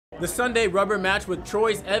The Sunday rubber match with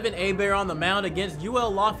Troy's Evan Hebert on the mound against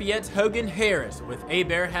UL Lafayette's Hogan Harris, with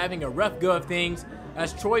Hebert having a rough go of things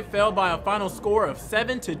as Troy fell by a final score of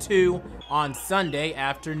 7-2 on Sunday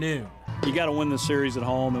afternoon. You got to win the series at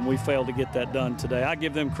home, and we failed to get that done today. I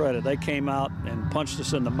give them credit. They came out and punched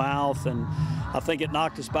us in the mouth, and I think it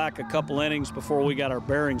knocked us back a couple innings before we got our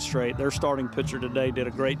bearings straight. Their starting pitcher today did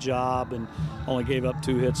a great job and only gave up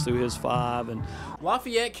 2 hits through his 5. And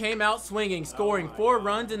Lafayette came out swinging, scoring 4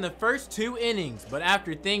 runs in the first 2 innings, but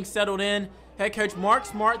after things settled in, head coach Mark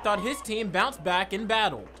Smart thought his team bounced back and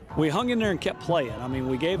battled. We hung in there and kept playing. I mean,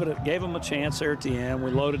 we gave them a chance there at the end.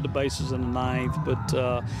 We loaded the bases in the 9th,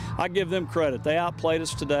 but I give them credit. They outplayed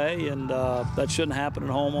us today, and that shouldn't happen at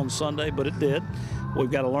home on Sunday, but it did.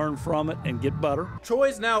 We've got to learn from it and get better.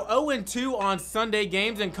 Troy's now 0-2 on Sunday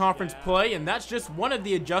games in conference play, and that's just one of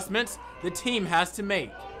the adjustments the team has to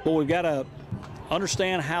make. Well, we've got to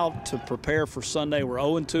understand how to prepare for Sunday. We're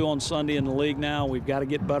 0-2 on Sunday in the league now. We've got to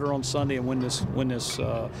get better on Sunday and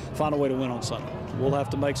find a way to win on Sunday. We'll have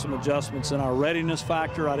to make some adjustments in our readiness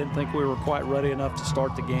factor. I didn't think we were quite ready enough to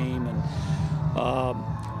start the game, and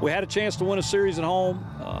we had a chance to win a series at home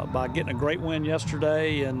by getting a great win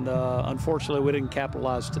yesterday, and unfortunately we didn't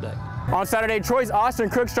capitalize today. On Saturday, Troy's Austin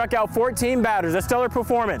Crook struck out 14 batters, a stellar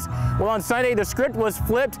performance. Well, on Sunday, the script was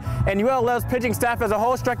flipped, and ULL's pitching staff as a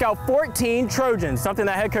whole struck out 14 Trojans, something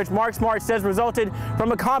that head coach Mark Smart says resulted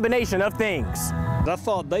from a combination of things. I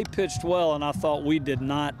thought they pitched well, and I thought we did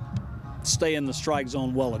not stay in the strike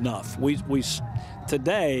zone well enough.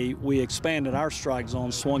 Today, we expanded our strike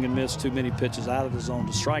zone, swung and missed too many pitches out of the zone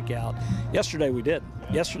to strike out. Yesterday, we didn't.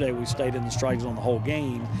 Yesterday, we stayed in the strike zone the whole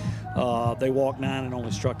game. They walked 9 and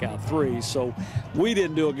only struck out 3. So we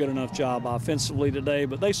didn't do a good enough job offensively today,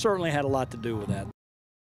 but they certainly had a lot to do with that.